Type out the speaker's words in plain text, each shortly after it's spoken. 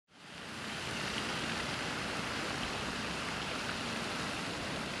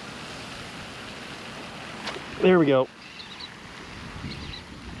There we go.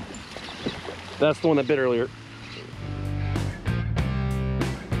 That's the one that bit earlier.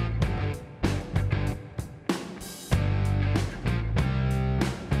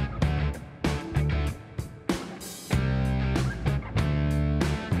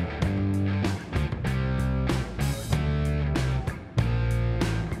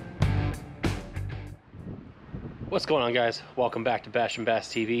 What's going on, guys? Welcome back to Bash and Bass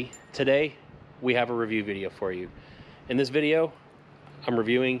TV. Today we have a review video for you. In this video I'm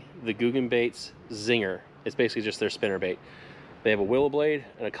reviewing the Googan Baits Zinger. It's basically just their spinnerbait. They have a willow blade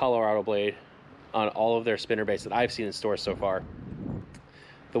and a Colorado blade on all of their spinnerbaits that I've seen in stores so far.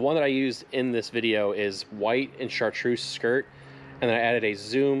 The one that I used in this video is white and chartreuse skirt, and then I added a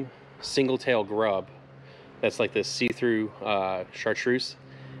zoom single tail grub that's like this see-through chartreuse.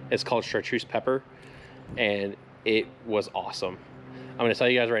 It's called chartreuse pepper, and it was awesome. I'm going to tell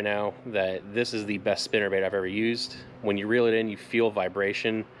you guys right now that this is the best spinnerbait I've ever used. When you reel it in, you feel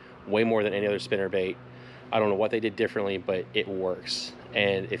vibration way more than any other spinnerbait. I don't know what they did differently, but it works.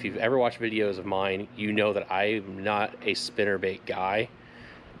 And if you've ever watched videos of mine, you know that I'm not a spinnerbait guy,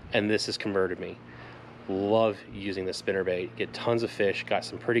 and this has converted me. Love using this spinnerbait. Get tons of fish, got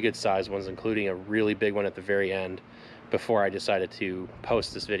some pretty good sized ones, including a really big one at the very end before I decided to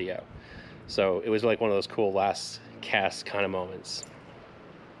post this video. So it was like one of those cool last cast kind of moments.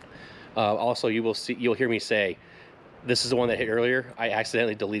 Also, you'll hear me say, this is the one that hit earlier. I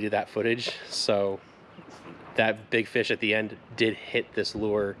accidentally deleted that footage, so that big fish at the end did hit this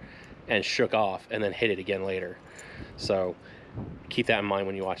lure and shook off and then hit it again later. So keep that in mind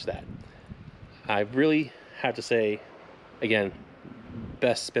when you watch that. I really have to say, again,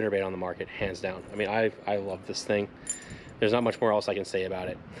 best spinnerbait on the market, hands down. I mean, I love this thing. There's not much more else I can say about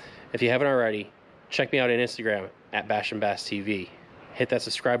it. If you haven't already, check me out on Instagram at Bash and Bass TV. Hit that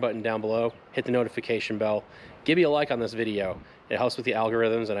subscribe button down below, hit the notification bell, give me a like on this video. It helps with the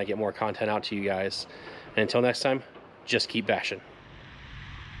algorithms and I get more content out to you guys. And until next time, just keep bashing.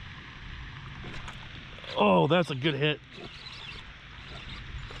 Oh, that's a good hit.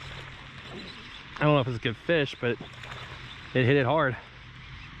 I don't know if it's a good fish, but it hit it hard.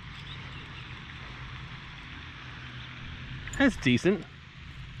 That's decent.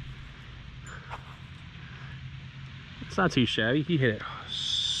 It's not too shabby. He hit it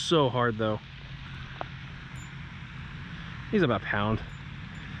so hard though. He's about a pound.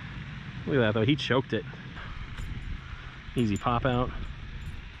 Look at that though, he choked it. Easy pop out.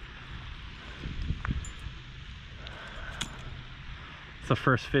 It's the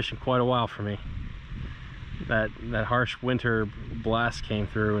first fish in quite a while for me. That harsh winter blast came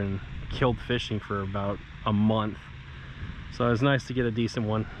through and killed fishing for about a month. So it was nice to get a decent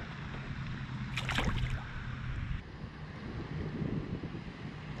one.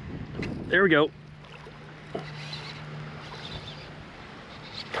 There we go.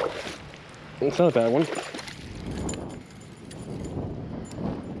 It's not a bad one.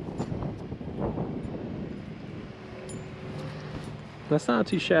 That's not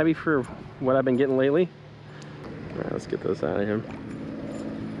too shabby for what I've been getting lately. All right, let's get those out of him.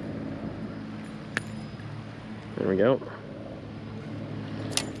 There we go.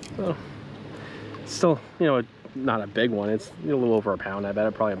 So, still, you know, not a big one. It's a little over a pound. I bet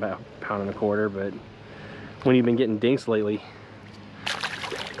it probably about a pound and a quarter, but when you've been getting dinks lately,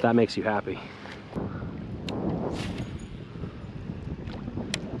 that makes you happy.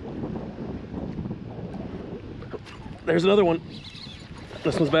 There's another one.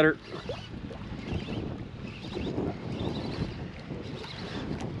 This one's better.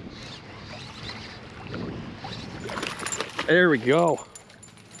 There we go.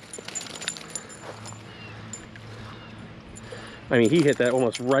 I mean, he hit that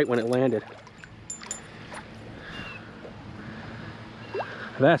almost right when it landed.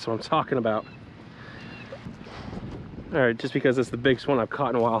 That's what I'm talking about. All right, just because it's the biggest one I've caught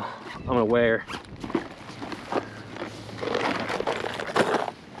in a while, I'm gonna weigh her.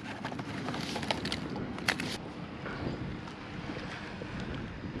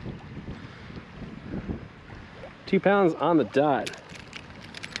 £2 pounds on the dot.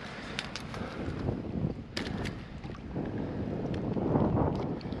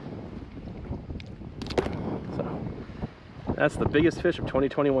 That's the biggest fish of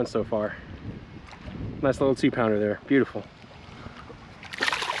 2021 so far. Nice little 2-pounder there, beautiful.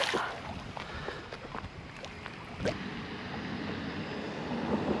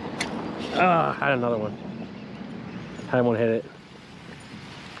 Ah, I had another one. Had one hit it.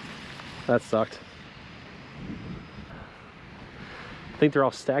 That sucked. I think they're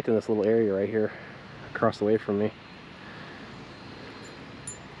all stacked in this little area right here, across the way from me.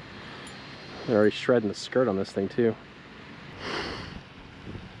 They're already shredding the skirt on this thing too.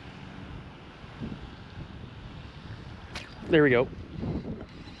 There we go.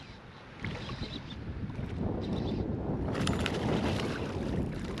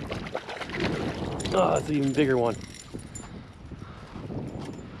 Oh, that's an even bigger one.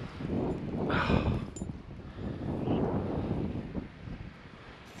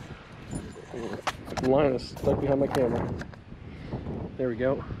 The line is stuck behind my camera. There we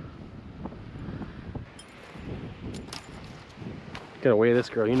go. Gotta weigh this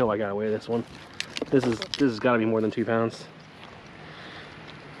girl. You know I gotta weigh this one. This has got to be more than 2 pounds.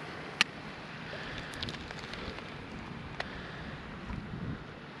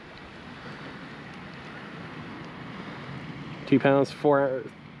 Two pounds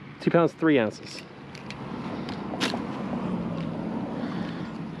 3 ounces.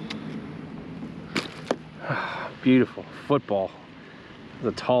 Beautiful football. It's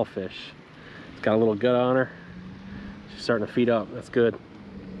a tall fish. It's got a little gut on her. She's starting to feed up. That's good.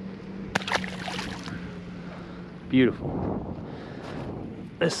 Beautiful.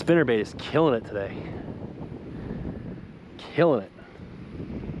 This spinnerbait is killing it today. Killing it.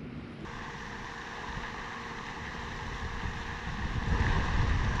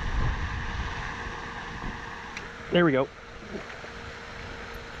 There we go.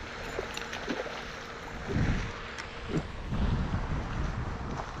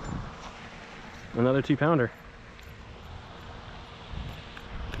 Another 2-pounder.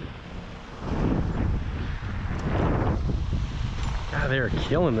 God, they are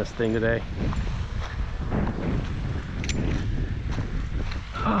killing this thing today.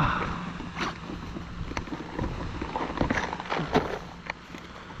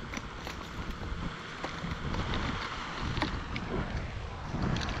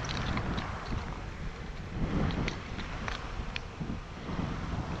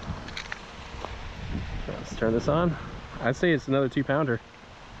 Let's turn this on. I'd say it's another 2-pounder.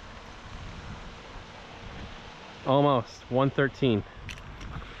 Almost 113.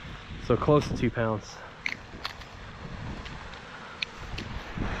 So close to 2 pounds.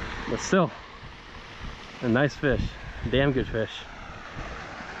 But still, a nice fish. Damn good fish.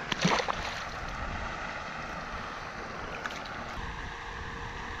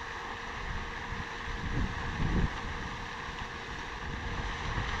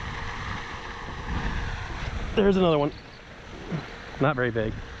 There's another one. Not very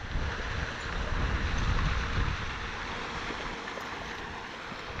big.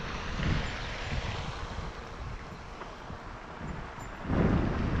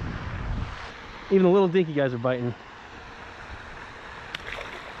 Even the little dinky guys are biting.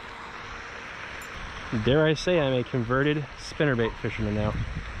 Dare I say I'm a converted spinnerbait fisherman now.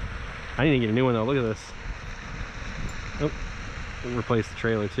 I need to get a new one though. Look at this. Oh, replace the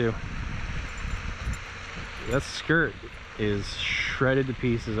trailer too. That skirt is shredded to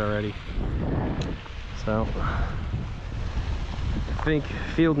pieces already. So I think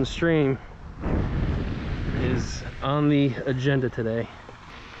Field and Stream is on the agenda today.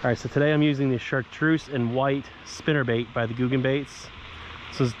 All right, so today I'm using the chartreuse and white spinnerbait by the Googan Baits.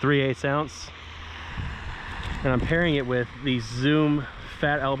 This is 3/8 ounce. And I'm pairing it with the Zoom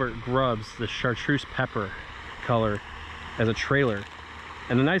Fat Albert Grubs, the chartreuse pepper color, as a trailer.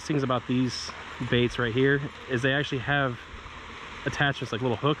 And the nice things about these baits right here is they actually have attachments like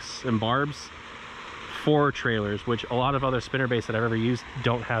little hooks and barbs for trailers, which a lot of other spinnerbaits that I've ever used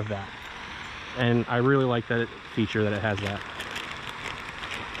don't have that. And I really like that feature that it has that.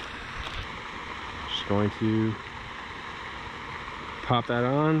 Just going to pop that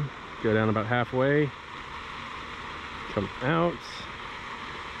on, go down about halfway, come out,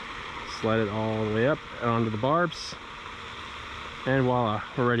 slide it all the way up onto the barbs, and voila,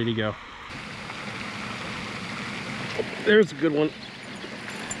 we're ready to go. There's a good one.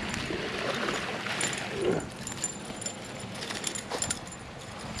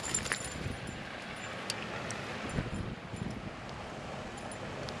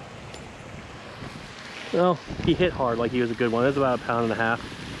 Well, he hit hard like he was a good one. It was about 1.5 pounds.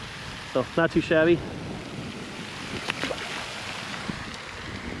 So not too shabby.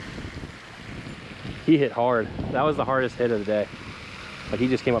 He hit hard. That was the hardest hit of the day. Like he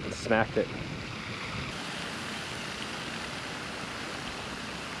just came up and smacked it.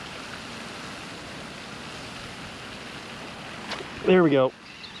 There we go.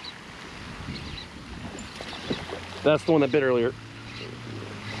 That's the one that bit earlier.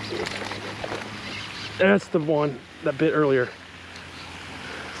 That's the one that bit earlier.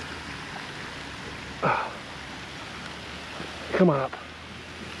 Oh. Come on up.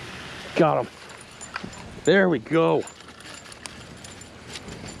 Got him. There we go.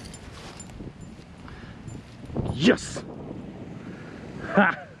 Yes!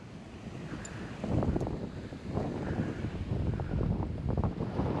 Ha!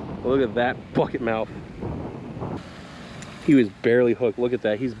 Look at that bucket mouth. He was barely hooked. Look at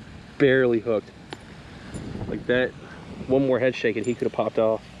that. He's barely hooked. Like that. One more head shake and he could have popped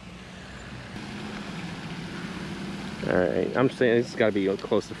off. Alright, I'm saying this has got to be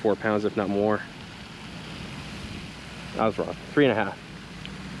close to 4 pounds, if not more. I was wrong. 3.5.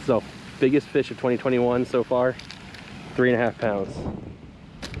 So, biggest fish of 2021 so far. 3.5 pounds.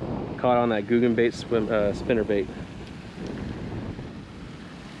 Caught on that Googan Baits spinner bait.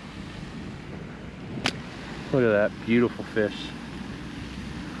 Look at that beautiful fish.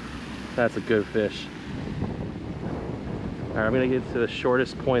 That's a good fish. All right, I'm gonna get to the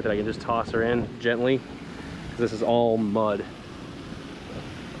shortest point that I can just toss her in gently, because this is all mud.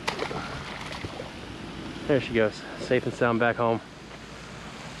 There she goes, safe and sound back home.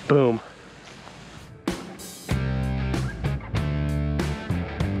 Boom.